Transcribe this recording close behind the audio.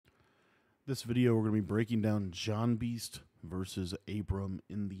This video, we're going to be breaking down John Beast versus Abram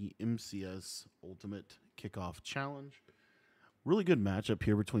in the MCS Ultimate Kickoff Challenge. Really good matchup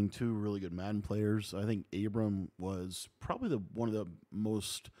here between two really good Madden players. I think Abram was probably one of the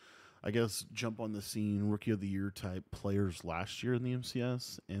most, jump on the scene, rookie of the year type players last year in the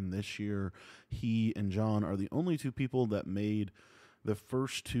MCS. And this year, he and John are the only two people that made the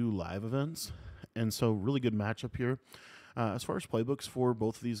first two live events. And so, really good matchup here. As far as playbooks for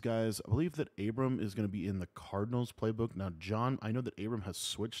both of these guys, I believe that Abram is going to be in the Cardinals playbook. Now, John, I know that Abram has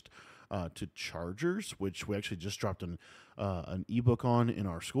switched to Chargers, which we actually just dropped an ebook on in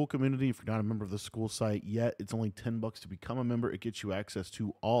our school community. If you're not a member of the school site yet, it's only $10 to become a member. It gets you access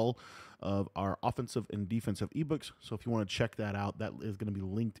to all of our offensive and defensive ebooks. So if you want to check that out, that is going to be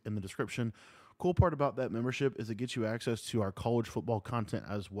linked in the description. Cool part about that membership is it gets you access to our college football content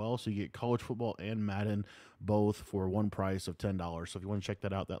as well. So you get college football and Madden both for one price of $10. So if you want to check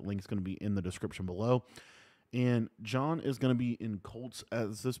that out, that link is going to be in the description below. And John is going to be in Colts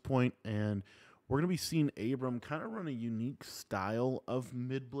at this point, and we're going to be seeing Abram kind of run a unique style of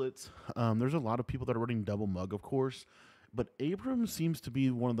mid-blitz. There's a lot of people that are running double mug, of course, but Abram seems to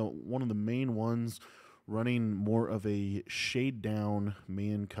be one of the main ones running more of a shade down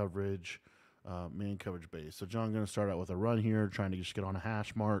man coverage base. So John's going to start out with a run here, trying to just get on a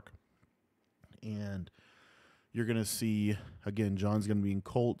hash mark. And you're going to see, again, John's going to be in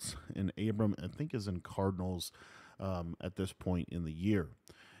Colts, and Abram, I think, is in Cardinals at this point in the year.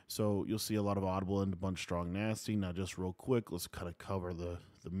 So you'll see a lot of audible and a bunch strong nasty. Now, just real quick, let's kind of cover the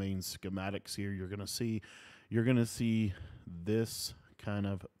main schematics here. You're going to see this kind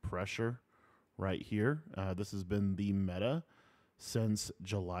of pressure right here. This has been the meta since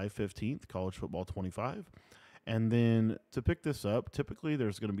July 15th, College Football 25. And then to pick this up, typically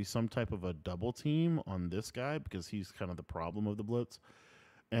there's going to be some type of a double team on this guy because he's kind of the problem of the blitz.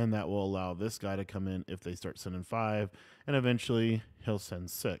 And that will allow this guy to come in if they start sending 5, and eventually he'll send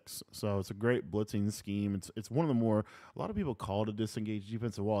 6. So it's a great blitzing scheme. It's one of the more, a lot of people call it a disengaged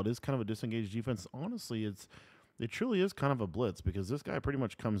defense. And while it is kind of a disengaged defense, honestly, it truly is kind of a blitz because this guy pretty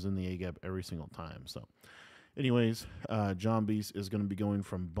much comes in the A-gap every single time. So anyways, John Beast is going to be going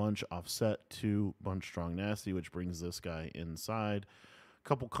from bunch offset to bunch strong nasty, which brings this guy inside. A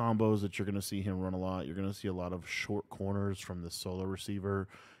couple combos that you're going to see him run a lot. You're going to see a lot of short corners from the solo receiver.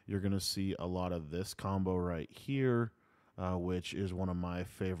 You're going to see a lot of this combo right here, which is one of my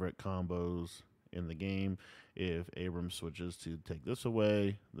favorite combos in the game. If Abram switches to take this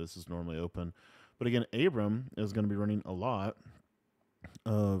away, this is normally open. But again, Abram is going to be running a lot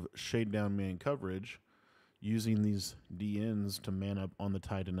of shade down man coverage, using these DNs to man up on the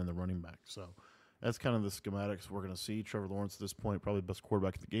tight end and the running back. So that's kind of the schematics we're going to see. Trevor Lawrence at this point, probably the best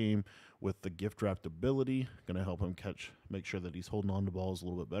quarterback in the game with the gift wrapped ability. Going to help him make sure that he's holding on to balls a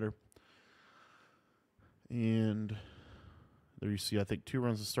little bit better. And there you see, I think, 2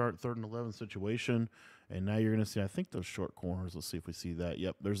 runs to start, 3rd and 11 situation. And now you're going to see, I think, those short corners. Let's see if we see that.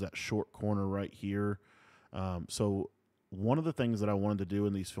 Yep, there's that short corner right here. So one of the things that I wanted to do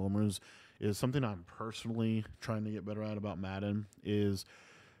in these film rooms is something I'm personally trying to get better at about Madden is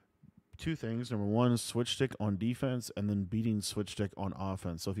 2 things. Number 1 is switch stick on defense, and then beating switch stick on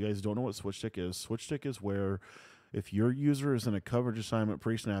offense. So if you guys don't know what switch stick is where if your user is in a coverage assignment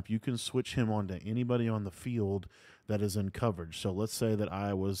pre-snap, you can switch him onto anybody on the field that is in coverage. So let's say that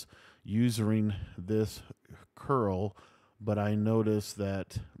I was using this curl, but I notice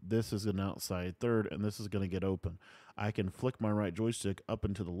that this is an outside third and this is going to get open. I can flick my right joystick up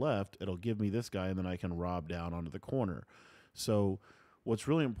and to the left. It'll give me this guy, and then I can rob down onto the corner. So what's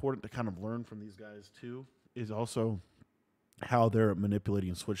really important to kind of learn from these guys too is also how they're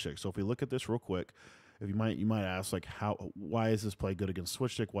manipulating switch stick. So if we look at this real quick, if you might ask, like, why is this play good against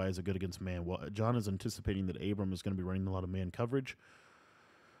switch stick? Why is it good against man? Well, John is anticipating that Abram is going to be running a lot of man coverage.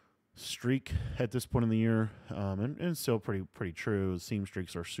 Streak at this point in the year, and still pretty true. Seam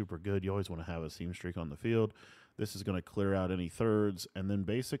streaks are super good. You always want to have a seam streak on the field. This is going to clear out any thirds, and then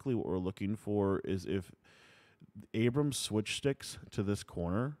basically what we're looking for is if Abram switch sticks to this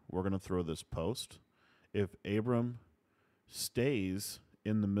corner, we're going to throw this post. If Abram stays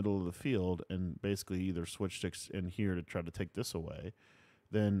in the middle of the field and basically either switch sticks in here to try to take this away,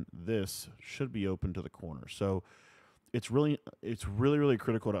 then this should be open to the corner. So it's really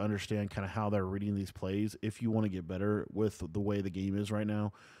critical to understand kind of how they're reading these plays if you want to get better with the way the game is right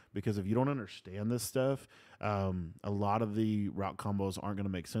now. Because if you don't understand this stuff, a lot of the route combos aren't going to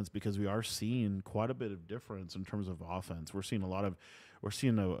make sense because we are seeing quite a bit of difference in terms of offense. We're seeing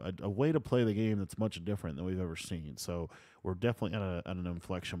a way to play the game that's much different than we've ever seen. So we're definitely at an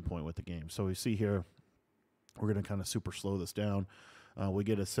inflection point with the game. So we see here, we're going to kind of super slow this down. We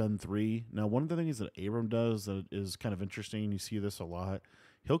get a send 3. Now, one of the things that Abram does that is kind of interesting, you see this a lot,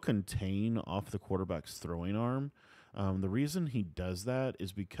 he'll contain off the quarterback's throwing arm. The reason he does that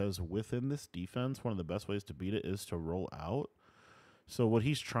is because within this defense, one of the best ways to beat it is to roll out. So what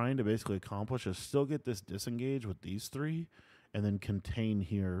he's trying to basically accomplish is still get this disengage with these 3 and then contain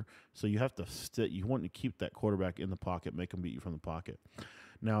here. So you have to you want to keep that quarterback in the pocket, make him beat you from the pocket.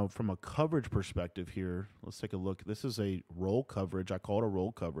 Now, from a coverage perspective here, let's take a look. This is a roll coverage. I call it a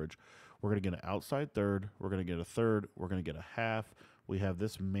roll coverage. We're going to get an outside third. We're going to get a third. We're going to get a half. We have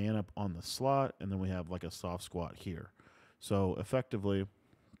this man up on the slot, and then we have like a soft squat here. So effectively,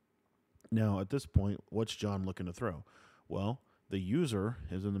 now at this point, what's John looking to throw? Well, the user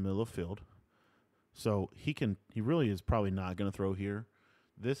is in the middle of the field. So he really is probably not going to throw here.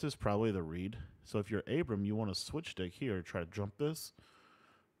 This is probably the read. So if you're Abram, you want to switch stick here to try to jump this.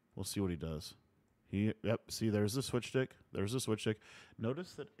 We'll see what he does. See, there's the switch stick. There's the switch stick.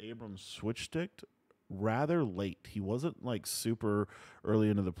 Notice that Abram switch sticked rather late. He wasn't like super early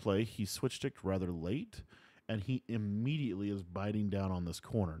into the play. He switch sticked rather late, and he immediately is biting down on this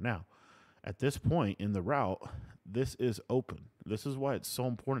corner. Now, at this point in the route, this is open. This is why it's so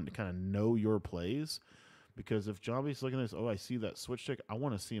important to kind of know your plays, because if Jambi's looking at this, oh, I see that switch stick, I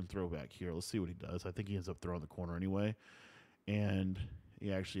want to see him throw back here. Let's see what he does. I think he ends up throwing the corner anyway, and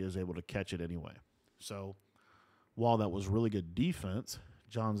he actually is able to catch it anyway. So while that was really good defense,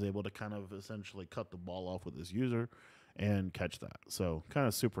 John's able to kind of essentially cut the ball off with his user and catch that. So kind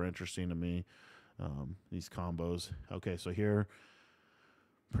of super interesting to me, these combos. Okay, so here,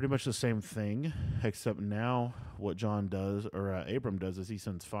 pretty much the same thing, except now what John does, or Abram does, is he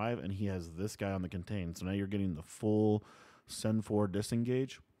sends 5, and he has this guy on the contain. So now you're getting the full send 4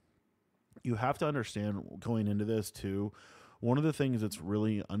 disengage. You have to understand going into this too, one of the things that's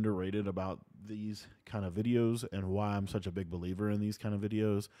really underrated about these kind of videos and why I'm such a big believer in these kind of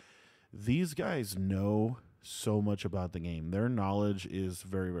videos, these guys know so much about the game. Their knowledge is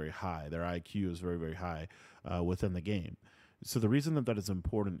very, very high. Their IQ is very, very high within the game. So the reason that is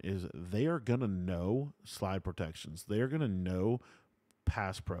important is they are going to know slide protections. They are going to know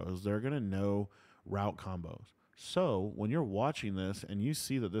pass pros. They're going to know route combos. So when you're watching this and you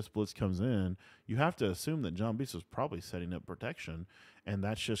see that this blitz comes in, you have to assume that John Beast is probably setting up protection, and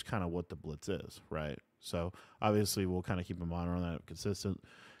that's just kind of what the blitz is, right? So obviously we'll kind of keep a monitor on that consistent.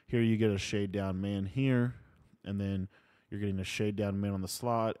 Here you get a shade down man here, and then you're getting a shade down man on the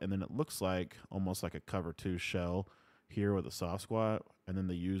slot, and then it looks like almost like a cover 2 shell here with a soft squat, and then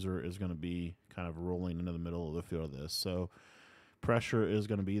the user is going to be kind of rolling into the middle of the field of this. So pressure is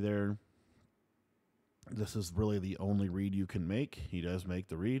going to be there. This is really the only read you can make. He does make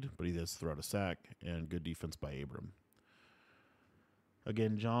the read, but he does throw out a sack, and good defense by Abram.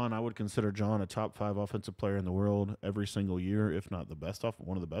 Again, John, I would consider John a top 5 offensive player in the world every single year, if not the best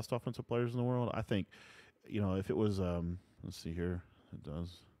one of the best offensive players in the world. I think, if it was, let's see here, it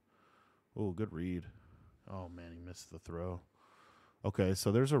does. Oh, good read. Oh man, he missed the throw. Okay,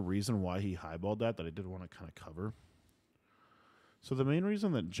 so there's a reason why he highballed that I did want to kind of cover. So the main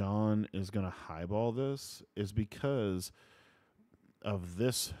reason that John is going to highball this is because of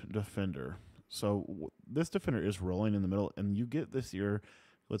this defender. So this defender is rolling in the middle, and you get this here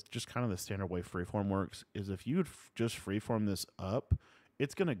with just kind of the standard way freeform works, is if you just freeform this up,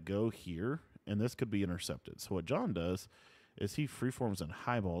 it's going to go here, and this could be intercepted. So what John does is he freeforms and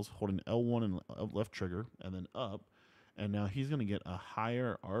highballs, holding L1 and left trigger, and then up, and now he's going to get a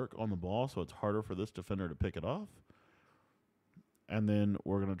higher arc on the ball, so it's harder for this defender to pick it off. And then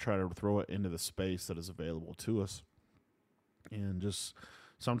we're going to try to throw it into the space that is available to us. And just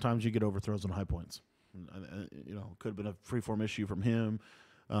sometimes you get overthrows on high points. Could have been a freeform issue from him,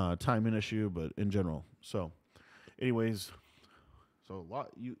 timing issue, but in general. So, anyways, so a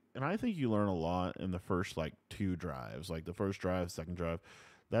lot and I think you learn a lot in the first 2 drives, like the first drive, second drive.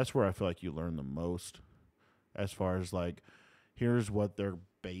 That's where I feel like you learn the most, as far as here's what their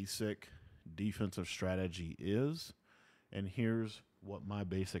basic defensive strategy is. And here's what my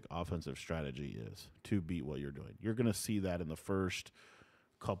basic offensive strategy is to beat what you're doing. You're going to see that in the first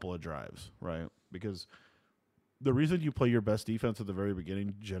couple of drives, right? Because the reason you play your best defense at the very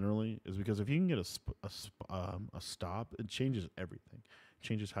beginning generally is because if you can get a stop, it changes everything. It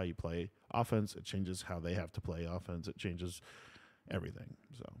changes how you play offense. It changes how they have to play offense. It changes everything.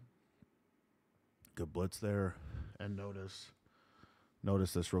 So good blitz there. And notice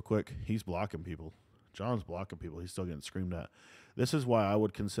this real quick. He's blocking people. John's blocking people. He's still getting screamed at. This is why I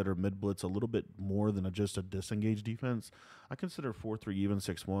would consider mid-blitz a little bit more than just a disengaged defense. I consider 4-3 even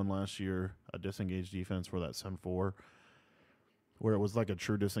 6-1 last year a disengaged defense for that send 4, where it was like a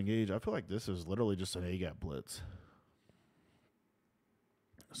true disengage. I feel like this is literally just an A-gap blitz.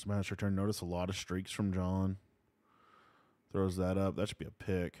 Smash return. Notice a lot of streaks from John. Throws that up. That should be a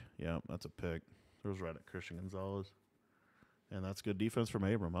pick. Yeah, that's a pick. Throws right at Christian Gonzalez. And that's good defense from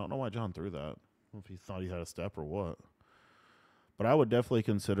Abram. I don't know why John threw that. I don't know if he thought he had a step or what. But I would definitely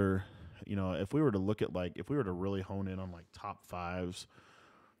consider, if we were to look at if we were to really hone in on top fives,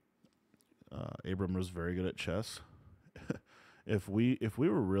 Abram was very good at chess. If we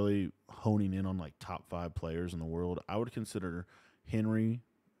were really honing in on top 5 players in the world, I would consider Henry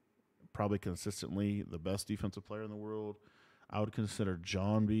probably consistently the best defensive player in the world. I would consider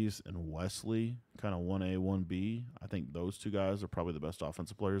John Beast and Wesley kind of 1A, 1B. I think those two guys are probably the best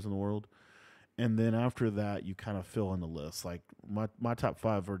offensive players in the world. And then after that, you kind of fill in the list. Like my top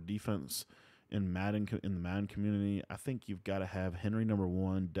 5 are defense in the Madden community. I think you've got to have Henry number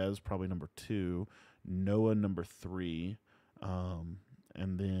 1, Dez probably number 2, Noah number 3, and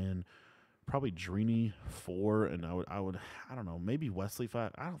then probably Drini 4, and I don't know, maybe Wesley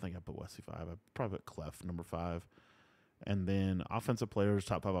 5. I don't think I put Wesley 5. I probably put Clef number 5. And then offensive players,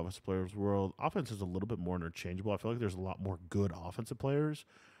 top 5 offensive players world. Offense is a little bit more interchangeable. I feel like there's a lot more good offensive players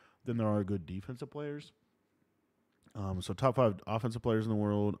than there are good defensive players. So top 5 offensive players in the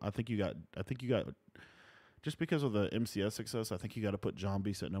world. I think you got just because of the MCS success, I think you got to put John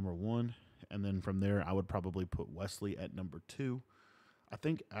Beast at number 1, and then from there I would probably put Wesley at number 2. I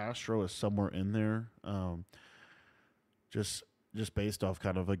think Astro is somewhere in there. Just based off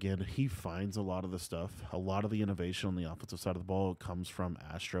kind of, again, he finds a lot of the stuff. A lot of the innovation on the offensive side of the ball comes from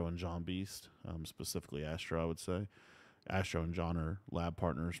Astro and John Beast, specifically Astro, I would say. Astro and John are lab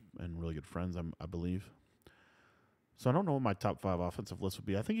partners and really good friends, I believe. So I don't know what my top 5 offensive list would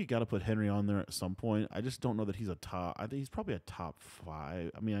be. I think you got to put Henry on there at some point. I just don't know that he's a top. I think he's probably a top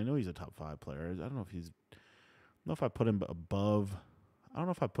 5. I mean, I know he's a top 5 player. I don't know if I put him above. I don't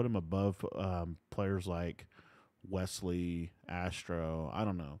know if I put him above players like Wesley, Astro. I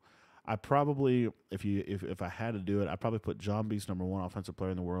don't know. I probably, if I had to do it, I'd probably put John Beast number 1 offensive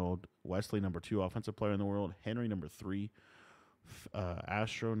player in the world, Wesley number 2 offensive player in the world, Henry number 3,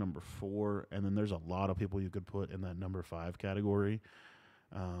 Astro number 4, and then there's a lot of people you could put in that number 5 category.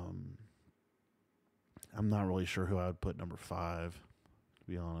 I'm not really sure who I would put number 5, to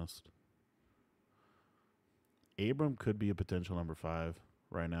be honest. Abram could be a potential number 5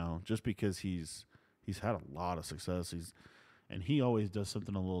 right now, just because he's had a lot of success. And he always does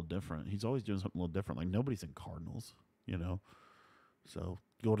something a little different. He's always doing something a little different. Like, nobody's in Cardinals, So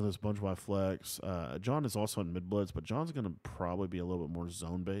go to this bunch wide flex. John is also in mid blitz, but John's going to probably be a little bit more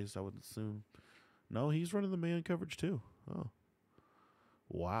zone based, I would assume. No, he's running the man coverage too. Oh,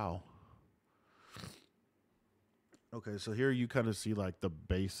 wow. Okay, so here you kind of see the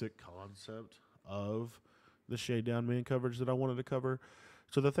basic concept of the shade down man coverage that I wanted to cover.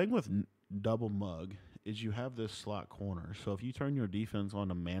 So the thing with double mug is you have this slot corner. So if you turn your defense on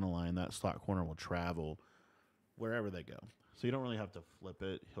to man align, that slot corner will travel wherever they go. So you don't really have to flip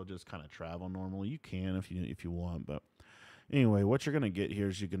it. He'll just kind of travel normally. You can if you want, but anyway, what you're going to get here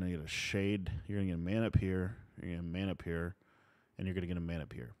is you're going to get a shade. You're going to get a man up here. You're going to get a man up here, and you're going to get a man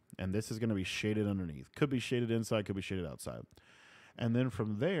up here. And this is going to be shaded underneath. Could be shaded inside, could be shaded outside. And then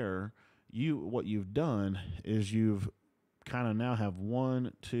from there, what you've done is you've kind of now have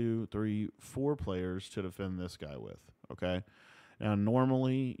 1, 2, 3, 4 players to defend this guy with, okay? Now,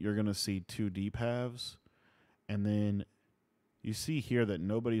 normally, you're going to see 2 deep halves, and then you see here that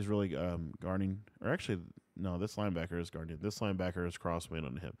nobody's really guarding, or actually, no, this linebacker is guarding. This linebacker is crossman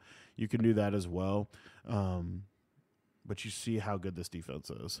on him. You can do that as well, but you see how good this defense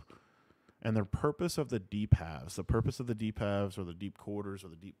is. And the purpose of the deep halves, or the deep quarters, or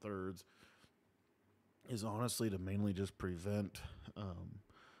the deep thirds, is honestly to mainly just prevent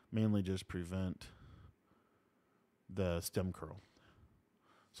the stem curl.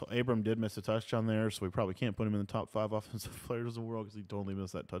 So Abram did miss a touchdown there, so we probably can't put him in the top 5 offensive players in the world because he totally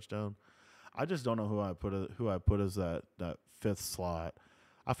missed that touchdown. I just don't know who I put as that 5th slot.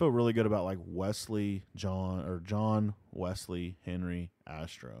 I feel really good about John, Wesley, Henry,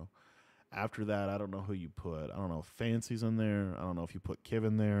 Astro. After that, I don't know who you put. I don't know if Fancy's in there. I don't know if you put Kiv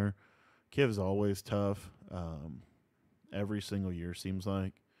in there. Kiv's always tough. Every single year seems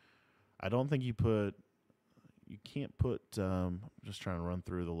like. I don't think you can't put. Just trying to run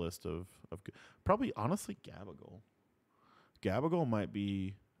through the list of probably honestly Gabagol. Gabagol might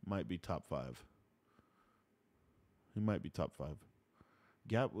be top 5. He might be top 5.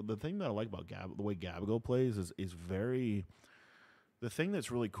 The thing that I like about the way Gabagol plays is very. The thing that's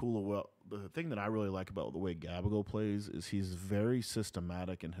really cool, the thing that I really like about the way Gabagol plays is he's very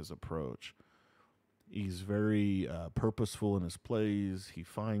systematic in his approach. He's very purposeful in his plays. He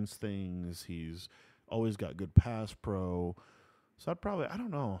finds things. He's always got good pass pro. So I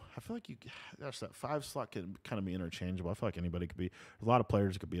don't know. I feel like gosh, that 5 slot can kind of be interchangeable. I feel like anybody could be, a lot of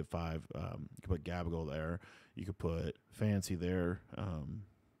players could be at 5. You could put Gabagool there. You could put Fancy there.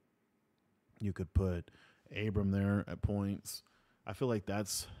 You could put Abram there at points. I feel like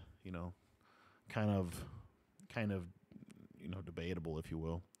that's, you know, kind of, debatable, if you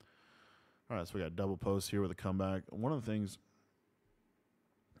will. All right, so we got double post here with a comeback. One of the things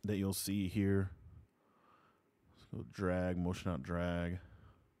that you'll see here, let's go drag, motion out drag.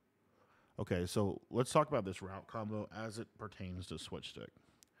 Okay, so let's talk about this route combo as it pertains to switch stick.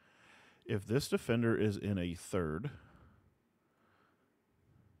 If this defender is in a third,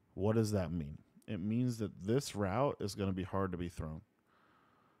 what does that mean? It means that this route is going to be hard to be thrown.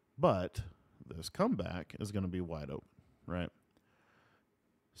 But this comeback is going to be wide open, right?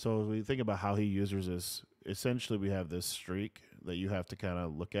 So as we think about how he uses this, essentially we have this streak that you have to kind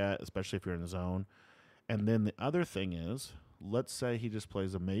of look at, especially if you're in the zone. And then the other thing is, let's say he just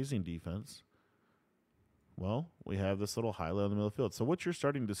plays amazing defense. Well, we have this little high-low in the middle of the field. So what you're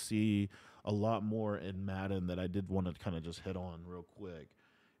starting to see a lot more in Madden that I did want to kind of just hit on real quick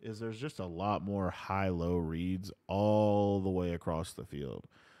is there's just a lot more high-low reads all the way across the field.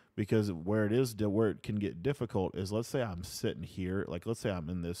 Because where it can get difficult is, let's say I'm sitting here, like let's say I'm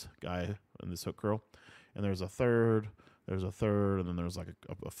in this guy, in this hook curl, and there's a third, and then there's like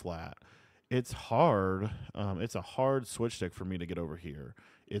a flat. It's hard. It's a hard switch stick for me to get over here.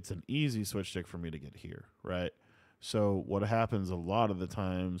 It's an easy switch stick for me to get here, right? So what happens a lot of the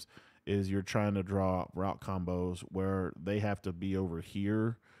times is you're trying to draw route combos where they have to be over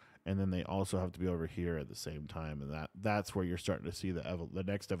here, and then they also have to be over here at the same time, and that's where you're starting to see the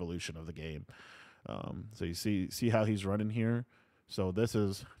next evolution of the game. So you see how he's running here. So this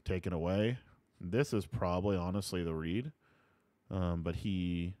is taken away. This is probably honestly the read, but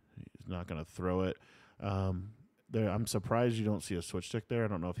he's not going to throw it. I'm surprised you don't see a switch stick there. I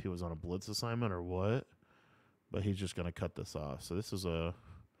don't know if he was on a blitz assignment or what, but he's just going to cut this off. So this is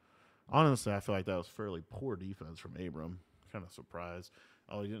honestly, I feel like that was fairly poor defense from Abram. Kind of surprised.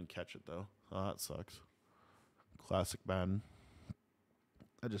 Oh, he didn't catch it, though. Oh, that sucks. Classic Madden.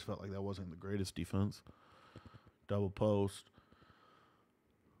 I just felt like that wasn't the greatest defense. Double post.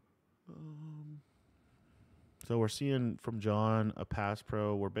 So we're seeing from John a pass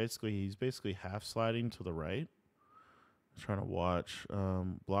pro where he's basically half sliding to the right. Trying to watch.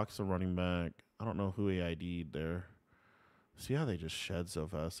 Blocks the running back. I don't know who he ID'd there. See how they just shed so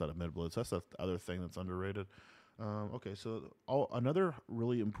fast out of mid blitz. That's the other thing that's underrated. Okay, so another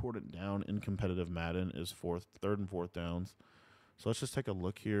really important down in competitive Madden is third and fourth downs. So let's just take a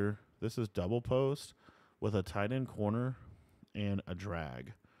look here. This is double post with a tight end corner and a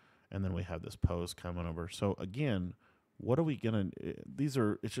drag. And then we have this post coming over. So again, what are we going to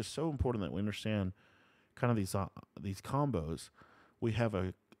 – it's just so important that we understand kind of these combos. We have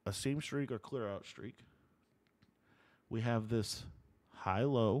a seam streak or clear out streak. We have this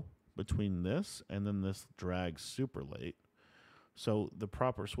high-low between this and then this drag super late. So the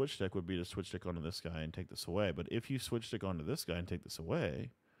proper switch stick would be to switch stick onto this guy and take this away. But if you switch stick onto this guy and take this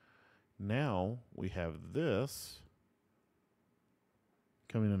away, now we have this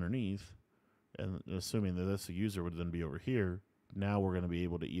coming underneath, and assuming that this user would then be over here, now we're going to be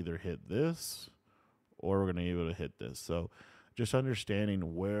able to either hit this or we're going to be able to hit this. So just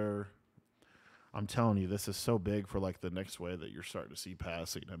understanding where – I'm telling you, this is so big for like the next way that you're starting to see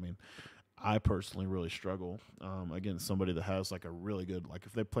passing. I mean, I personally really struggle against somebody that has like a really good, like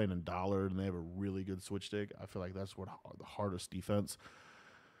if they're playing in dollar and they have a really good switch stick, I feel like that's what the hardest defense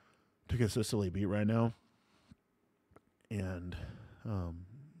to consistently beat right now. And,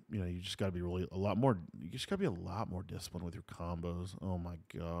 you just got to be you just got to be a lot more disciplined with your combos. Oh my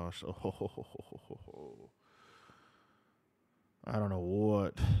gosh. Oh, I don't know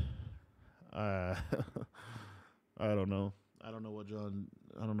what. I don't know. I don't know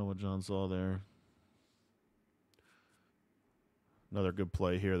what John saw there. Another good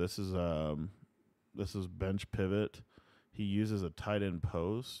play here. This is bench pivot. He uses a tight end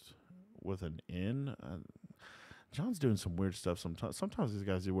post with an in. John's doing some weird stuff sometimes. Sometimes these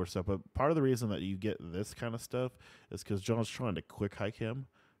guys do weird stuff, but part of the reason that you get this kind of stuff is because John's trying to quick hike him.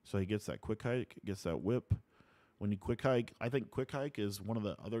 So he gets that quick hike, gets that whip. When you quick hike, I think quick hike is one of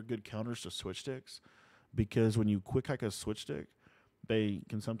the other good counters to switch sticks, because when you quick hike a switch stick, they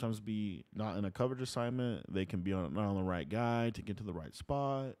can sometimes be not in a coverage assignment. They can be not on the right guy to get to the right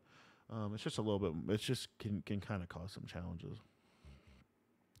spot. It's just a little bit. It's just can kind of cause some challenges.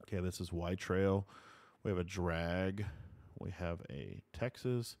 Okay, this is Y trail. We have a drag. We have a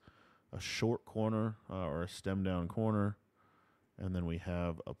Texas, a short corner or a stem down corner, and then we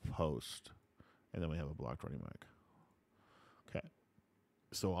have a post, and then we have a blocked running back. Okay,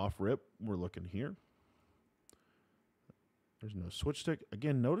 So off rip, we're looking here. There's no switch stick.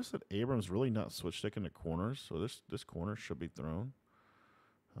 Again, notice that Abram's really not switch sticking to corners, so this corner should be thrown.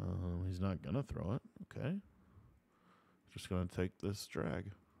 He's not going to throw it. Okay. Just going to take this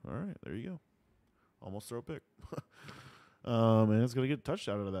drag. All right, there you go. Almost throw a pick. And it's going to get a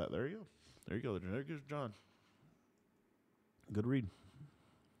touchdown out of that. There you go. There you go. There goes John. Good read.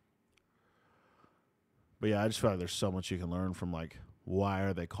 But yeah, I just feel like there's so much you can learn from, like, why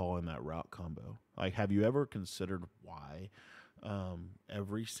are they calling that route combo? Like, have you ever considered why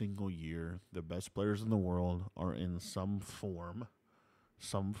every single year the best players in the world are in some form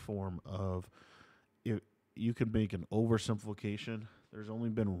of, if you can make an oversimplification. There's only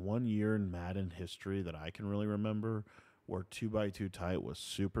been 1 year in Madden history that I can really remember where 2x2 tight was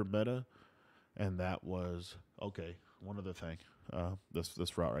super meta, and that was, okay, one other thing.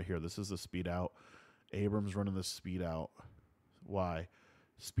 This route right here, this is the speed out. Abram's running this speed out. Why?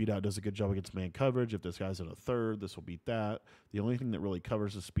 Speed out does a good job against man coverage. If this guy's in a third, this will beat that. The only thing that really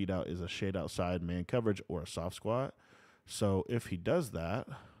covers the speed out is a shade outside man coverage or a soft squat. So if he does that,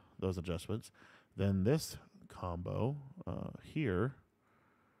 those adjustments, then this combo here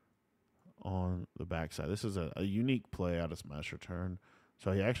on the backside, this is a unique play out of smash return.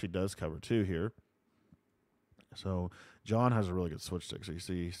 So he actually does cover two here. So John has a really good switch stick. So you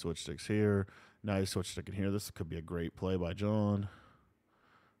see switch sticks here. Now he's switch sticking here. This could be a great play by John.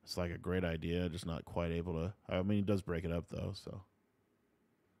 It's like a great idea, just not quite able to. I mean, he does break it up, though, so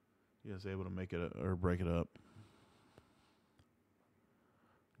he is able to make it or break it up.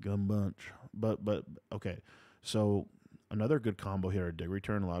 Gun bunch. But okay. So another good combo here, a dig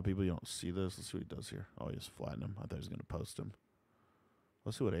return. A lot of people, you don't see this. Let's see what he does here. Oh, he just flattened him. I thought he was going to post him.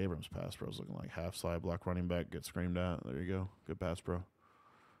 Let's see what Abram's pass pro is looking like. Half slide, block running back, get screamed at. There you go. Good pass pro.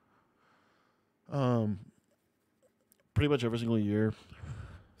 Pretty much every single year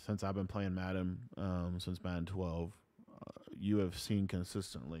since I've been playing Madden, since Madden 12, you have seen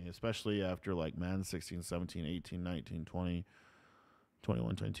consistently, especially after like Madden 16, 17, 18, 19, 20,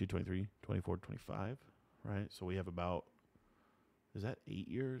 21, 22, 23, 24, 25, right? So we have about, is that 8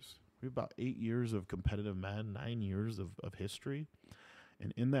 years? We have about 8 years of competitive Madden, 9 years of history.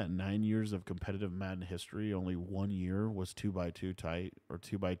 And in that 9 years of competitive Madden history, only 1 year was 2x2 tight or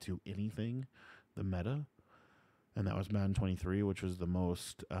 2x2 anything, the meta. And that was Madden 23, which was the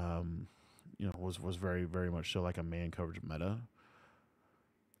most, was very, very much so like a man coverage meta.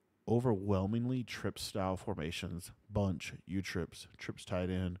 Overwhelmingly trips style formations, bunch, U-trips, trips tight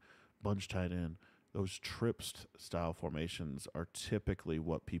end, bunch tight end. Those trips style formations are typically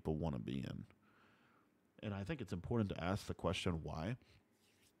what people want to be in. And I think it's important to ask the question why.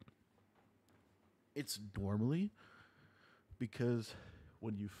 It's normally because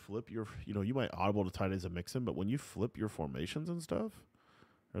when you flip your, you might audible to tight ends and mix them, but when you flip your formations and stuff,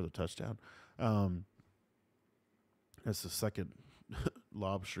 there's a touchdown. That's the second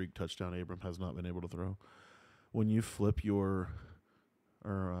lob streak touchdown Abram has not been able to throw. When you flip your,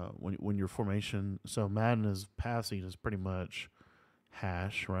 when your formation, so Madden is passing is pretty much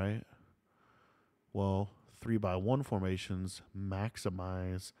hash, right? Well, 3x1 formations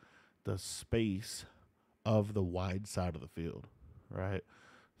maximize the space of the wide side of the field, right?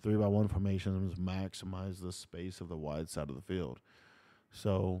 3x1 formations maximize the space of the wide side of the field.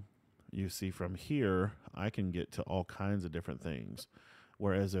 So you see from here, I can get to all kinds of different things.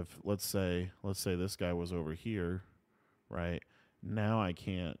 Whereas if, let's say this guy was over here, right? Now I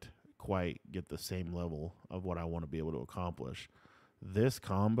can't quite get the same level of what I want to be able to accomplish. This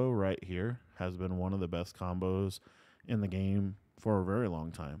combo right here has been one of the best combos in the game for a very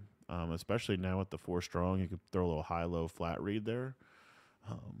long time. Especially now with the 4 strong, you could throw a little high-low flat read there.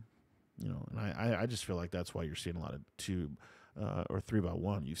 And I just feel like that's why you're seeing a lot of 2 or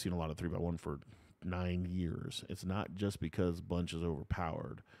 3x1. You've seen a lot of 3x1 for 9 years. It's not just because bunch is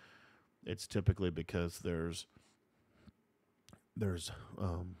overpowered. It's typically because there's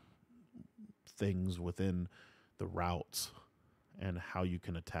things within the routes and how you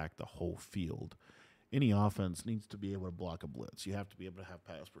can attack the whole field. Any offense needs to be able to block a blitz. You have to be able to have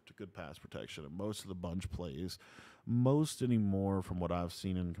good pass protection. And most of the bunch plays, most anymore from what I've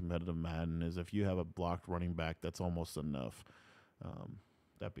seen in competitive Madden, is if you have a blocked running back, that's almost enough.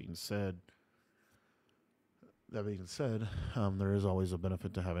 That being said, there is always a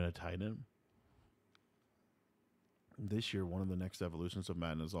benefit to having a tight end. This year, one of the next evolutions of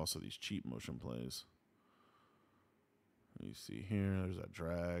Madden is also these cheap motion plays. You see here, there's that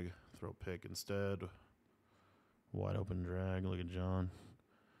drag, throw pick instead. Wide open drag, look at John.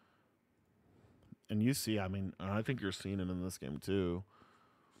 And you see, I think you're seeing it in this game too.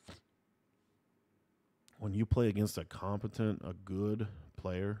 When you play against a good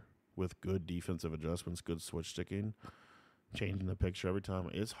player with good defensive adjustments, good switch sticking, changing the picture every time,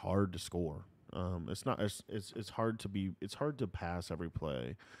 it's hard to score. It's not. It's hard to be. It's hard to pass every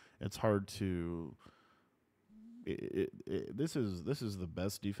play. It's hard to. This is the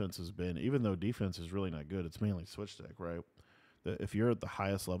best defense has been. Even though defense is really not good, it's mainly switch stick, right? If you're at the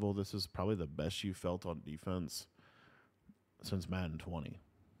highest level, this is probably the best you felt on defense since Madden 20.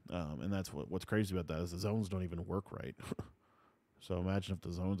 And that's what's crazy about that is the zones don't even work right. So imagine if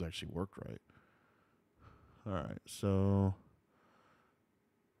the zones actually worked right. All right, so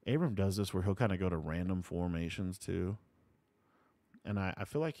Abram does this where he'll kind of go to random formations too. And I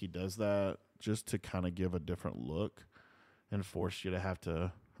feel like he does that just to kind of give a different look and force you to have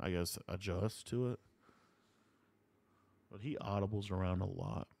to, I guess, adjust to it. But he audibles around a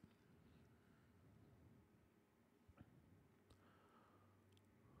lot.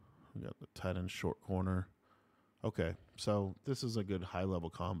 We got the tight end short corner. Okay, so this is a good high-level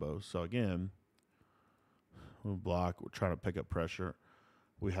combo. So, again, we block. We're trying to pick up pressure.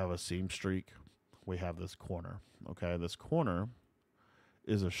 We have a seam streak. We have this corner. Okay, this corner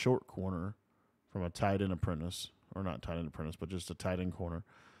is a short corner from a tight end apprentice. Or not tight end apprentice, but just a tight end corner.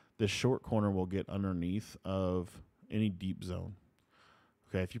 This short corner will get underneath of any deep zone.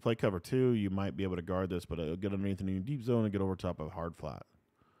 Okay, if you play cover 2, you might be able to guard this, but it'll get underneath any deep zone and get over top of hard flat.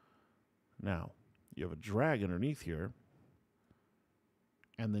 Now, you have a drag underneath here,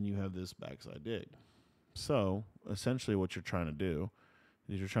 and then you have this backside dig. So, essentially what you're trying to do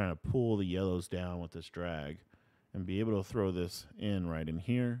is you're trying to pull the yellows down with this drag and be able to throw this in right in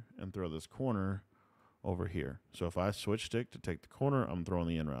here and throw this corner over here. So if I switch stick to take the corner, I'm throwing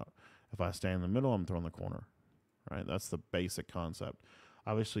the in route. If I stay in the middle, I'm throwing the corner. Right? That's the basic concept.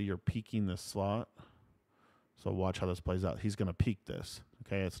 Obviously, you're peeking this slot. So watch how this plays out. He's going to peek this.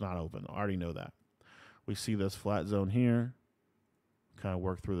 Okay, it's not open. I already know that. We see this flat zone here. Kind of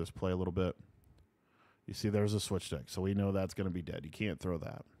work through this play a little bit. You see there's a switch stick. So we know that's going to be dead. You can't throw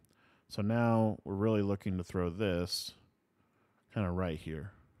that. So now we're really looking to throw this kind of right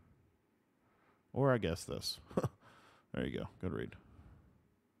here. Or I guess this. There you go. Good read.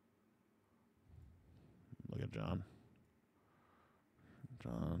 Look at John.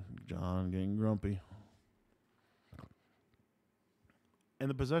 John getting grumpy. And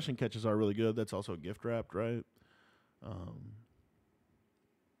the possession catches are really good. That's also gift wrapped, right?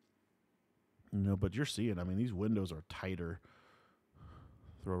 But you're seeing, I mean, these windows are tighter.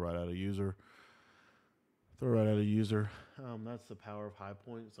 Throw right out of user. That's the power of high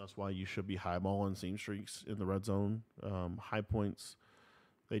points. That's why you should be highballing seam streaks in the red zone. High points,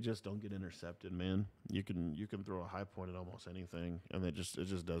 they just don't get intercepted, man. You can throw a high point at almost anything, and it just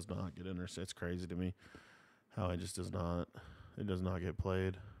does not get intercepted. It's crazy to me how it just does not get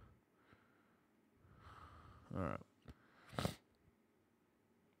played. All right.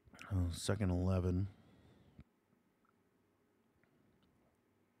 Second 11.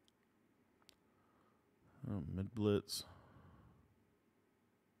 Mid blitz.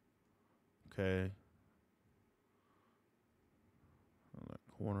 Okay. On that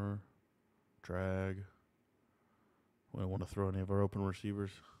corner. Drag. We don't want to throw any of our open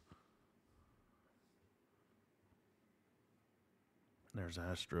receivers. There's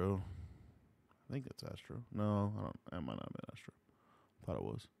Astro. I think that's Astro. No, I don't. That might not have been Astro. Thought it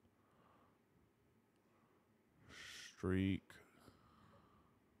was. Streak.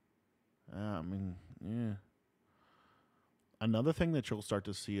 I mean, yeah. Another thing that you'll start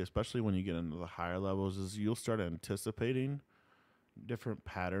to see, especially when you get into the higher levels, is you'll start anticipating different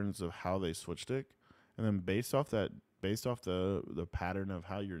patterns of how they switch stick, and then based off the pattern of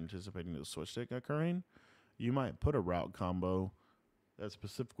how you're anticipating the switch stick occurring, you might put a route combo that's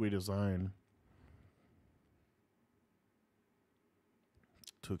specifically designed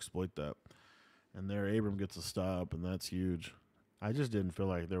to exploit that. And there, Abram gets a stop, and that's huge. I just didn't feel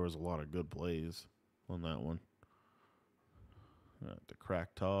like there was a lot of good plays on that one. The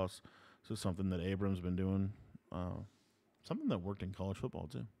crack toss. This is something that Abram's been doing. Something that worked in college football,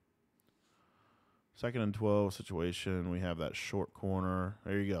 too. 2nd and 12 situation. We have that short corner.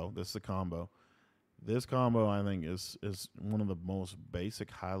 There you go. This is a combo. This combo, I think, is one of the most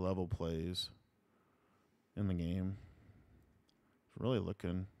basic high-level plays in the game. It's really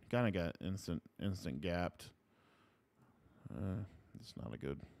looking. Kind of got instant gapped. It's not a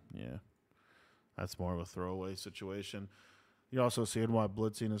good, yeah. That's more of a throwaway situation. You're also seeing why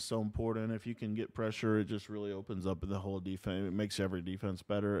blitzing is so important. If you can get pressure, it just really opens up the whole defense. It makes every defense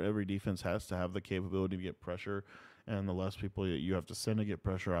better. Every defense has to have the capability to get pressure, and the less people you have to send to get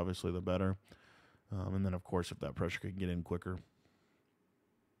pressure, obviously, the better. And then, of course, if that pressure can get in quicker.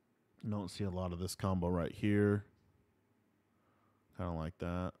 You don't see a lot of this combo right here. Kind of like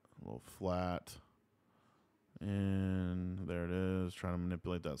that. A little flat. And there it is. Trying to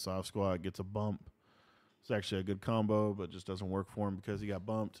manipulate that soft squat. Gets a bump. It's actually a good combo, but just doesn't work for him because he got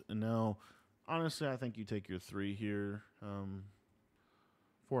bumped. And now, honestly, I think you take your 3 here.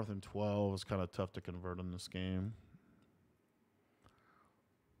 4th and 12 is kind of tough to convert in this game.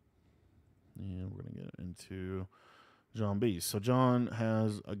 And we're going to get into John Beast. So John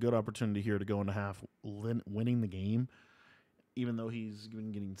has a good opportunity here to go into half winning the game, even though he's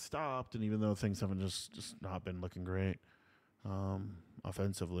been getting stopped and even though things haven't just not been looking great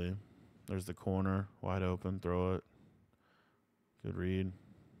offensively. There's the corner, wide open, throw it. Good read.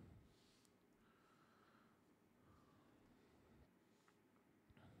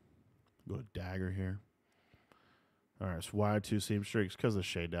 Go to dagger here. All right, so wide 2 seam streaks because the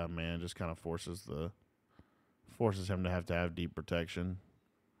shade down man just kind of forces him to have deep protection.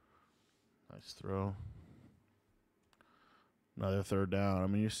 Nice throw. Another 3rd down. I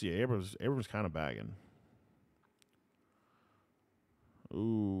mean, you see Abrams kind of bagging.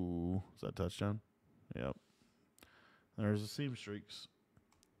 Ooh, is that touchdown? Yep. There's the seam streaks.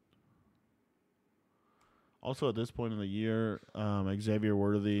 Also, at this point in the year, Xavier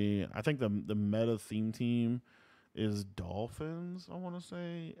Worthy, I think the meta theme team is Dolphins, I want to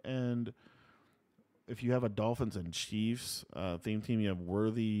say. And if you have a Dolphins and Chiefs theme team, you have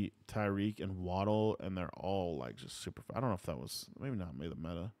Worthy, Tyreek, and Waddle, and they're all like just super fast. I don't know if that was maybe not made the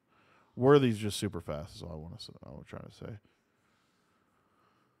meta. Worthy's just super fast is all I would try to say.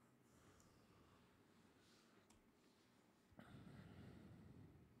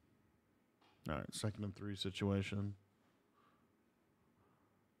 All right, 2nd and 3 situation.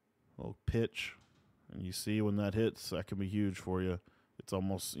 Little pitch. And you see when that hits, that can be huge for you. It's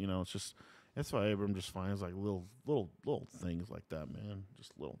almost, it's just, that's why Abram just finds like little things like that, man.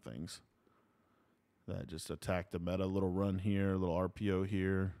 Just little things that just attack the meta. Little run here, little RPO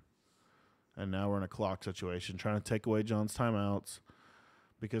here. And now we're in a clock situation, trying to take away John's timeouts.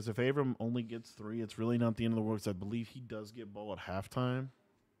 Because if Abram only gets 3, it's really not the end of the world, because I believe he does get ball at halftime.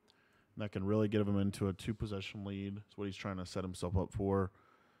 And that can really get him into a 2-possession lead. That's what he's trying to set himself up for.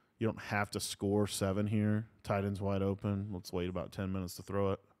 You don't have to score 7 here. Tight end's wide open. Let's wait about 10 minutes to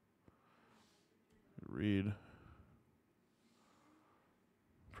throw it. Read.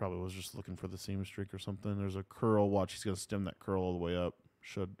 Probably was just looking for the seam streak or something. There's a curl. Watch, he's going to stem that curl all the way up.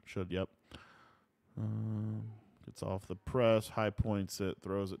 Should, yep. Gets off the press. High points it.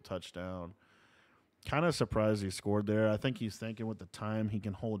 Throws it. Touchdown. Kind of surprised he scored there. I think he's thinking with the time he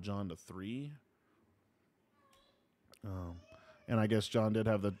can hold John to 3. And I guess John did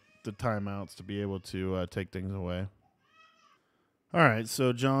have the timeouts to be able to take things away. All right,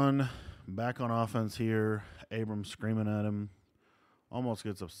 so John back on offense here. Abram screaming at him. Almost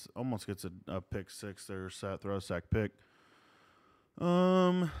gets a pick 6 there. Throw sack pick.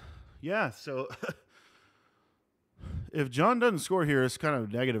 Yeah, so if John doesn't score here, it's kind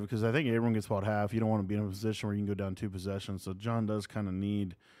of negative because I think Abram gets about half. You don't want to be in a position where you can go down 2 possessions. So John does kind of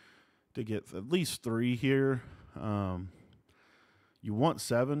need to get at least 3 here. You want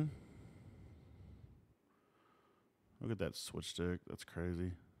 7. Look at that switch stick. That's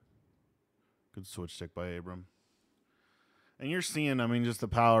crazy. Good switch stick by Abram. And you're seeing, I mean, just the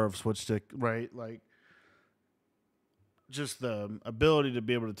power of switch stick, right? Like, just the ability to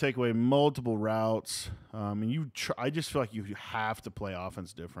be able to take away multiple routes. And I just feel like you have to play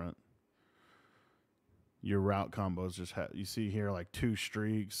offense different. Your route combos just you see here like 2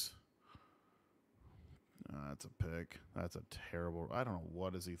 streaks. That's a pick. That's a terrible. I don't know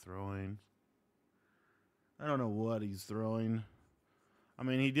what is he throwing. I don't know what he's throwing. I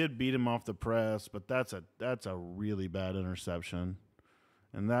mean, he did beat him off the press, but that's a really bad interception.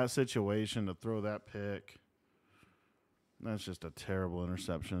 In that situation, to throw that pick, that's just a terrible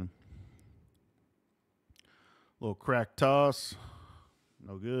interception. Little crack toss.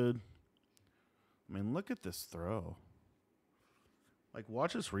 No good. I mean, look at this throw. Like,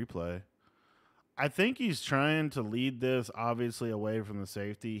 watch this replay. I think he's trying to lead this, obviously, away from the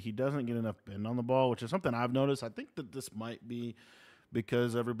safety. He doesn't get enough bend on the ball, which is something I've noticed. I think that this might be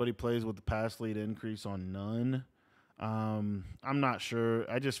because everybody plays with the pass lead increase on none. I'm not sure.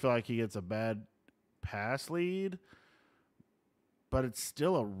 I just feel like he gets a bad pass lead, but it's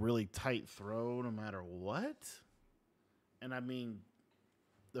still a really tight throw no matter what. And, I mean,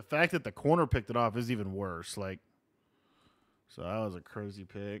 the fact that the corner picked it off is even worse. Like, so that was a crazy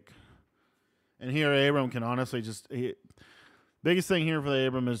pick. And here, Abram can honestly biggest thing here for the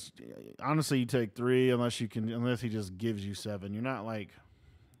Abram is honestly you take 3 unless he just gives you 7. You're not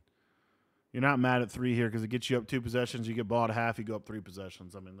mad at 3 here because it gets you up 2 possessions. You get ball at half, you go up 3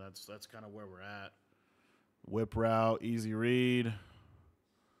 possessions. I mean that's kind of where we're at. Whip route, easy read.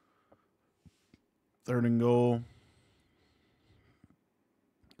 3rd and goal.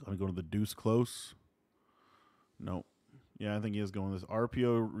 Going to go to the deuce close. Nope. Yeah, I think he is going this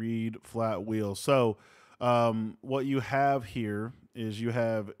RPO read flat wheel. So what you have here is you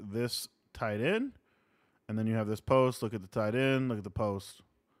have this tight end, and then you have this post. Look at the tight end. Look at the post.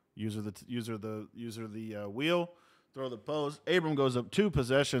 User the wheel. Throw the post. Abram goes up 2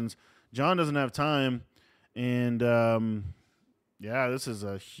 possessions. John doesn't have time, and yeah, this is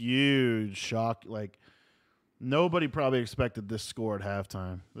a huge shock. Like nobody probably expected this score at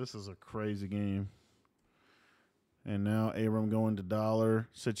halftime. This is a crazy game. And now Abram going to dollar,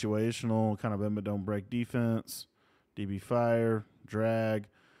 situational, kind of bend but don't break defense, DB fire, drag,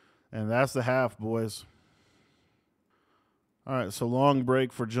 and that's the half, boys. All right, so long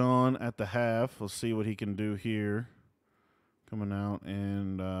break for John at the half. We'll see what he can do here. Coming out,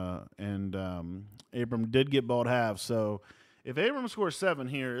 and Abram did get balled half. So if Abram scores 7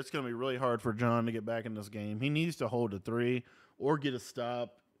 here, it's going to be really hard for John to get back in this game. He needs to hold to 3 or get a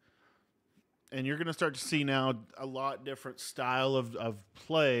stop. And you're going to start to see now a lot different style of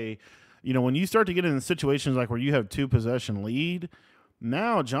play. You know, when you start to get in situations like where you have 2 possession lead,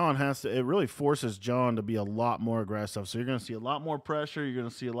 now John has to – it really forces John to be a lot more aggressive. So you're going to see a lot more pressure. You're going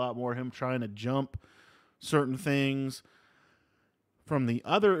to see a lot more him trying to jump certain things. From the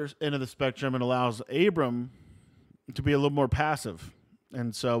other end of the spectrum, it allows Abram to be a little more passive.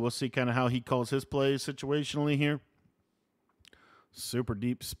 And so we'll see kind of how he calls his plays situationally here. Super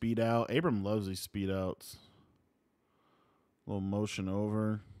deep speed out. Abram loves these speed outs. Little motion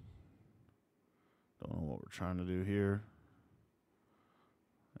over. Don't know what we're trying to do here.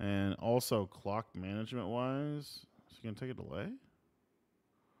 And also clock management wise. Is he going to take a delay?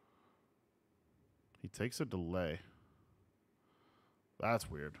 He takes a delay. That's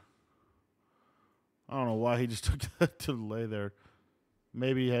weird. I don't know why he just took that delay there.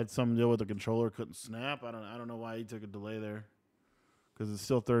 Maybe he had something to do with the controller couldn't snap. I don't know why he took a delay there. Because it's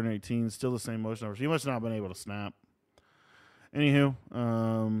still 3rd and 18, still the same motion numbers. He must not have been able to snap. Anywho,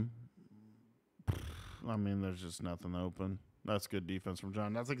 I mean, there's just nothing open. That's good defense from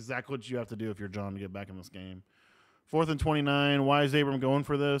John. That's exactly what you have to do if you're John to get back in this game. 4th and 29. Why is Abram going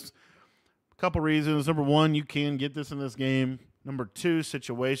for this? A couple reasons. Number 1, you can get this in this game. Number 2,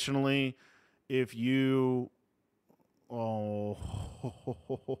 situationally, if you look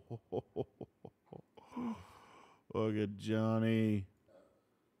at Johnny.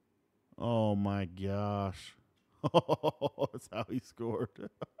 Oh, my gosh. That's how he scored.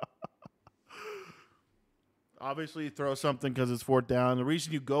 Obviously, you throw something because it's 4th down. The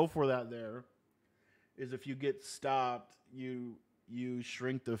reason you go for that there is if you get stopped, you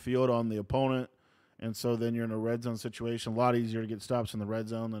shrink the field on the opponent, and so then you're in a red zone situation. A lot easier to get stops in the red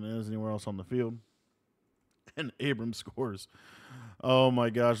zone than it is anywhere else on the field. And Abram scores. Oh, my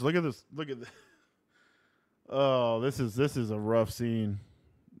gosh. Look at this. Look at this. Oh, this is a rough scene.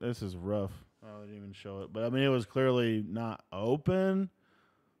 This is rough. I didn't even show it. But, I mean, it was clearly not open,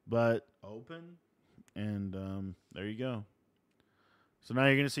 but open. And there you go. So now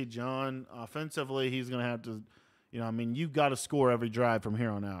you're going to see John offensively. He's going to have to, I mean, you've got to score every drive from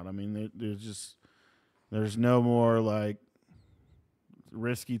here on out. I mean, there's no more, like,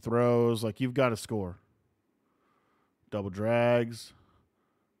 risky throws. Like, you've got to score. Double drags.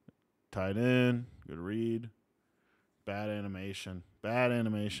 Tight end. Good read. Bad animation.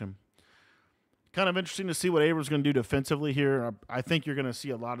 Kind of interesting to see what Abram's going to do defensively here. I think you're going to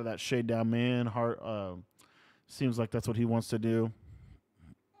see a lot of that shade down man. Seems like that's what he wants to do.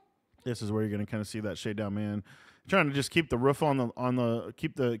 This is where you're going to kind of see that shade down man, trying to just keep the roof on the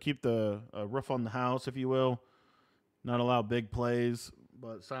roof on the house, if you will. Not allow big plays,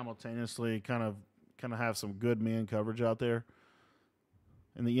 but simultaneously kind of have some good man coverage out there.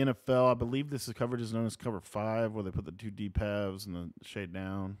 In the NFL, I believe this coverage is known as cover 5, where they put the 2 deep halves and the shade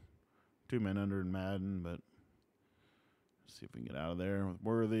down. 2 men under in Madden, but let's see if we can get out of there with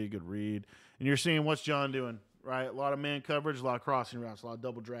Worthy. Good read. And you're seeing what's John doing, right? A lot of man coverage, a lot of crossing routes, a lot of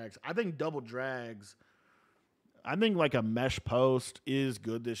double drags. I think like a mesh post is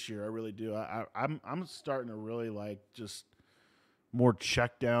good this year. I really do. I'm starting to really like just more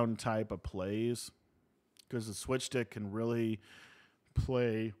check down type of plays because the switch stick can really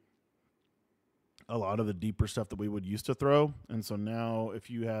play a lot of the deeper stuff that we would used to throw. And so now if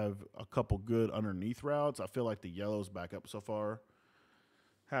you have a couple good underneath routes, I feel like the yellow's back up so far.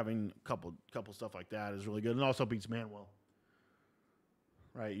 Having a couple stuff like that is really good. And also beats man well.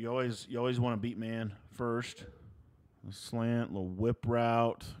 Right, you always want to beat man first. A slant, little whip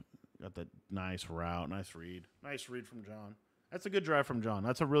route. Got that nice route, nice read. Nice read from John. That's a good drive from John.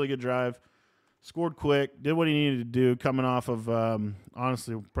 That's a really good drive. Scored quick, did what he needed to do, coming off of,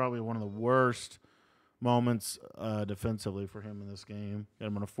 honestly, probably one of the worst moments defensively for him in this game. Got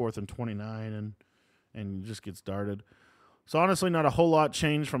him on a 4th and 29, and just get started. So honestly, not a whole lot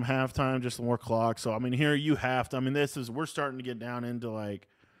changed from halftime, just more clock. So I mean, here you have to. I mean, we're starting to get down into like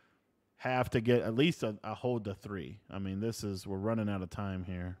have to get at least a hold to 3. I mean, we're running out of time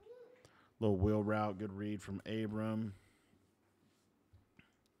here. Little wheel route, good read from Abram.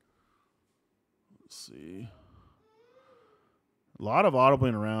 Let's see. A lot of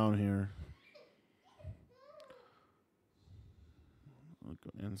audibling around here.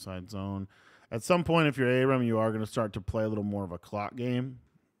 Inside zone. At some point, if you're Abram, you are going to start to play a little more of a clock game.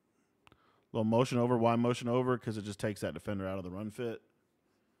 A little motion over. Why motion over? Because it just takes that defender out of the run fit.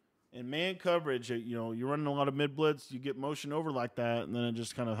 In man coverage, you're running a lot of mid blitz. You get motion over like that, and then it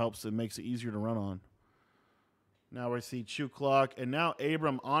just kind of helps. It makes it easier to run on. Now we see chew clock, and now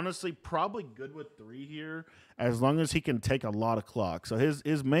Abram, honestly, probably good with 3 here, as long as he can take a lot of clock. So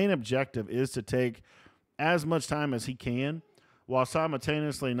his main objective is to take as much time as he can, while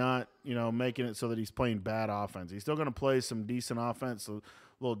simultaneously not, making it so that he's playing bad offense. He's still going to play some decent offense, a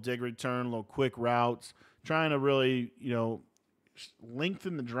little dig return, a little quick routes, trying to really,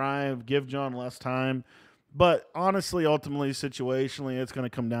 lengthen the drive, give John less time. But honestly, ultimately, situationally, it's going to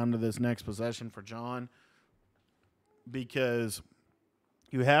come down to this next possession for John, because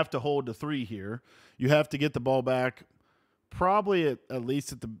you have to hold to 3 here. You have to get the ball back probably at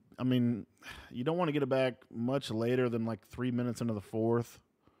least at the – I mean, you don't want to get it back much later than like 3 minutes into the 4th.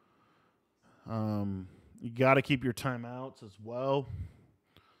 You got to keep your timeouts as well.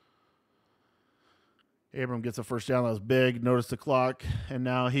 Abram gets a first down. That was big. Notice the clock. And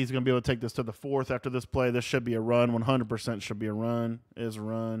now he's going to be able to take this to the 4th after this play. This should be a run. 100% should be a run. Is a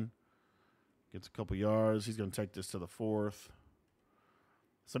run. Gets a couple yards. He's going to take this to the 4th.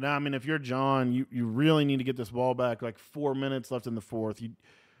 So now, I mean, if you're John, you really need to get this ball back. Like 4 minutes left in the 4th.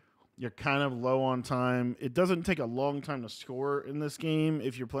 You're kind of low on time. It doesn't take a long time to score in this game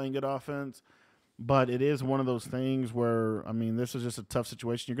if you're playing good offense. But it is one of those things where, I mean, this is just a tough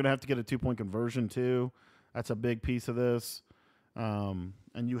situation. You're going to have to get a 2-point conversion, too. That's a big piece of this. And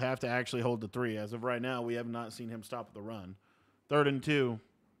you have to actually hold the 3. As of right now, we have not seen him stop the run. 3rd and 2.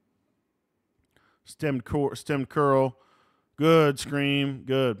 Stemmed curl. Good scream.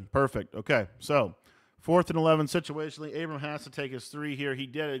 Good. Perfect. Okay. So 4th and 11 situationally, Abram has to take his 3 here. He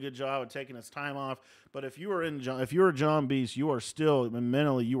did a good job of taking his time off. But if you are John Beast, you are still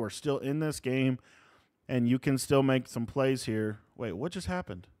mentally in this game, and you can still make some plays here. Wait, what just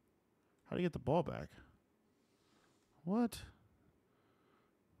happened? How do you get the ball back? What?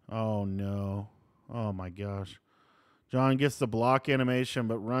 Oh no! Oh my gosh! John gets the block animation,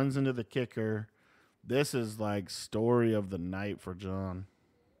 but runs into the kicker. This is like story of the night for John.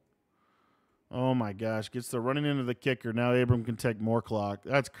 Oh, my gosh. Gets the running into the kicker. Now Abram can take more clock.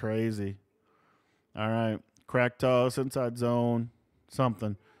 That's crazy. All right. Crack toss, inside zone,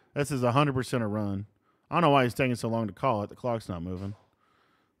 something. This is 100% a run. I don't know why he's taking so long to call it. The clock's not moving.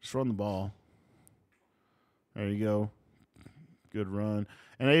 Just run the ball. There you go. Good run.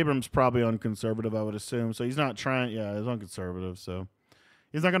 And Abram's probably unconservative, I would assume. So he's not trying. Yeah, he's unconservative. So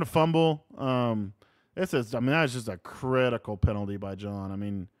he's not going to fumble. That's just a critical penalty by John. I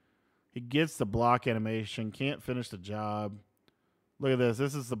mean, he gets the block animation, can't finish the job. Look at this.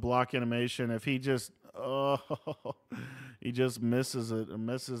 This is the block animation. If he just he just misses it or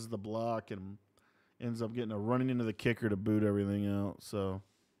misses the block and ends up getting a running into the kicker to boot everything out. So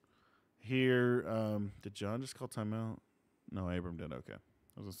here, did John just call timeout? No, Abram did. Okay.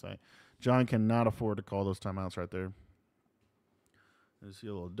 I was going to say, John cannot afford to call those timeouts right there. I see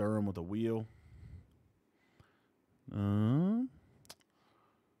a little Durham with a wheel.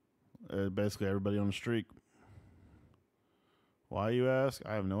 Basically everybody on the streak. Why, you ask?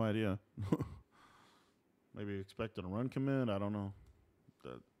 I have no idea. Maybe expecting a run commit. I don't know.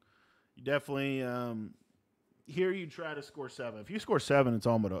 But you definitely here you try to score 7. If you score 7, it's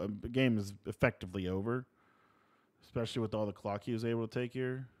almost the game is effectively over. Especially with all the clock he was able to take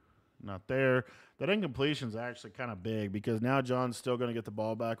here. Not there. That incompletion is actually kind of big because now John's still going to get the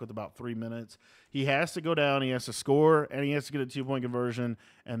ball back with about 3 minutes. He has to go down, he has to score, and he has to get a 2-point conversion,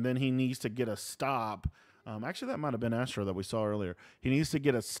 and then he needs to get a stop. Actually, that might have been Astro that we saw earlier. He needs to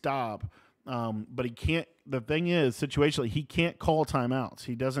get a stop, but he can't. The thing is, situationally, he can't call timeouts.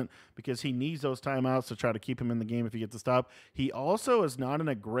 He doesn't because he needs those timeouts to try to keep him in the game if he gets the stop. He also is not in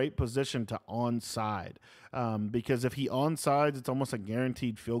a great position to onside because if he onsides, it's almost a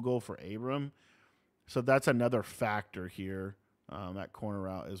guaranteed field goal for Abram. So that's another factor here. That corner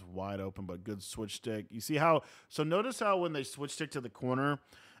route is wide open, but good switch stick. You see how – so notice how when they switch stick to the corner,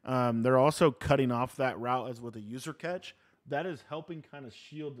 they're also cutting off that route as with a user catch. That is helping kind of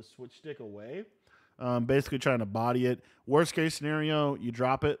shield the switch stick away. basically trying to body it. Worst case scenario, you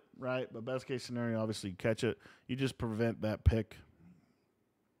drop it, right? But best case scenario, obviously, you catch it. You just prevent that pick.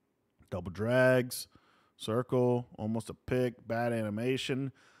 Double drags, circle, almost a pick, bad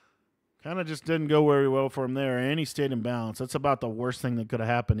animation. Kind of just didn't go very well for him there, and he stayed in bounds. That's about the worst thing that could have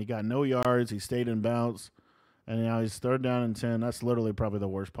happened. He got no yards. He stayed in bounds, and now he's 3rd down and 10. That's literally probably the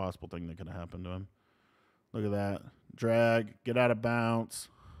worst possible thing that could have happened to him. Look at that. Drag, get out of bounds.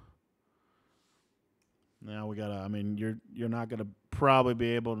 Now we got to, I mean, you're not going to probably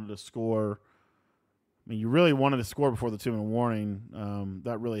be able to score. I mean, you really wanted to score before the 2-minute warning.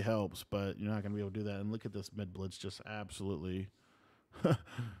 That really helps, but you're not going to be able to do that. And look at this mid-blitz, just absolutely –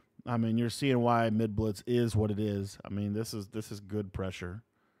 I mean, you're seeing why mid-blitz is what it is. I mean, this is good pressure.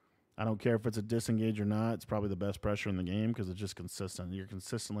 I don't care if it's a disengage or not. It's probably the best pressure in the game because it's just consistent. You're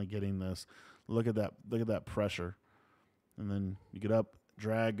consistently getting this. Look at that. Look at that pressure. And then you get up,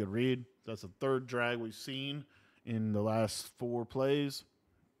 drag, good read. That's the 3rd drag we've seen in the last 4 plays.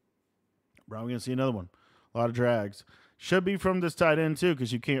 Probably going to see another one. A lot of drags. Should be from this tight end, too,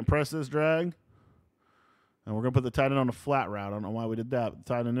 because you can't press this drag. And we're going to put the tight end on a flat route. I don't know why we did that.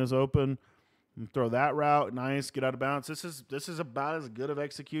 The tight end is open. Throw that route. Nice. Get out of bounds. This is about as good of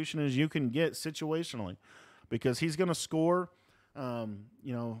execution as you can get situationally because he's going to score.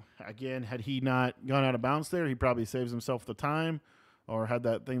 Again, had he not gone out of bounds there, he probably saves himself the time or had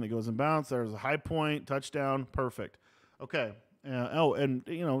that thing that goes in bounds. There's a high point, touchdown, perfect. Okay.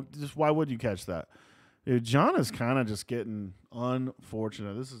 Just why would you catch that? Dude, John is kind of just getting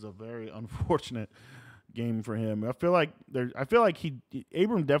unfortunate. This is a very unfortunate game for him. I feel like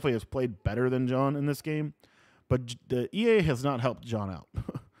Abram definitely has played better than John in this game, but the EA has not helped John out.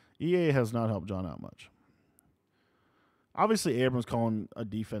 EA has not helped John out much. Obviously, Abram's calling a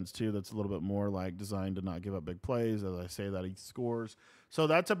defense too that's a little bit more like designed to not give up big plays. As I say that, he scores. So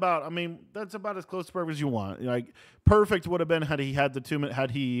that's about as close to perfect as you want. Like perfect would have been had he had the 2 minute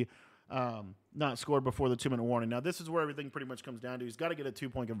had he not scored before the 2-minute warning. Now, this is where everything pretty much comes down to. He's got to get a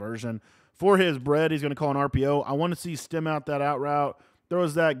 2-point conversion. For his bread, he's going to call an RPO. I want to see stem out that out route.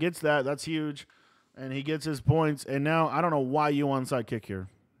 Throws that, gets that. That's huge. And he gets his points. And now, I don't know why you onside kick here.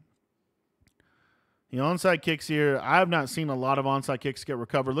 He onside kicks here. I have not seen a lot of onside kicks get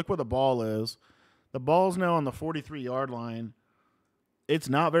recovered. Look where the ball is. The ball's now on the 43-yard line. It's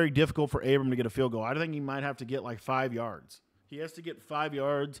not very difficult for Abram to get a field goal. I think he might have to get like 5 yards. He has to get 5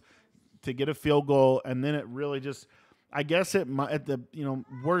 yards to get a field goal, and then it really just, I guess it might at the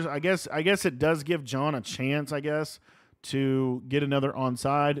worst. I guess it does give John a chance, I guess, to get another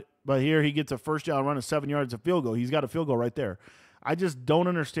onside. But here he gets a first down run of 7 yards of field goal. He's got a field goal right there. I just don't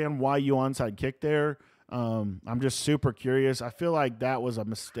understand why you onside kick there. I'm just super curious. I feel like that was a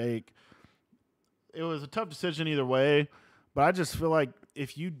mistake. It was a tough decision either way, but I just feel like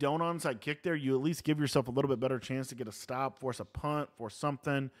if you don't onside kick there, you at least give yourself a little bit better chance to get a stop, force a punt, force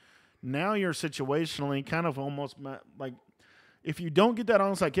something. Now you're situationally kind of almost like if you don't get that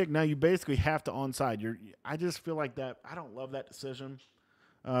onside kick, now you basically have to onside. I just feel like that. I don't love that decision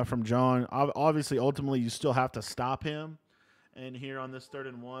from John. Obviously, ultimately, you still have to stop him. And here on this 3rd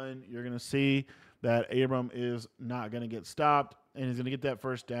and 1, you're going to see that Abram is not going to get stopped, and he's going to get that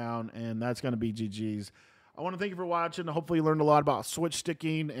first down, and that's going to be GG's. I want to thank you for watching. Hopefully you learned a lot about switch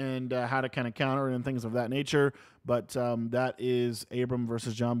sticking and how to kind of counter and things of that nature. But that is Abram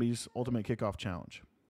versus John B's Ultimate Kickoff Challenge.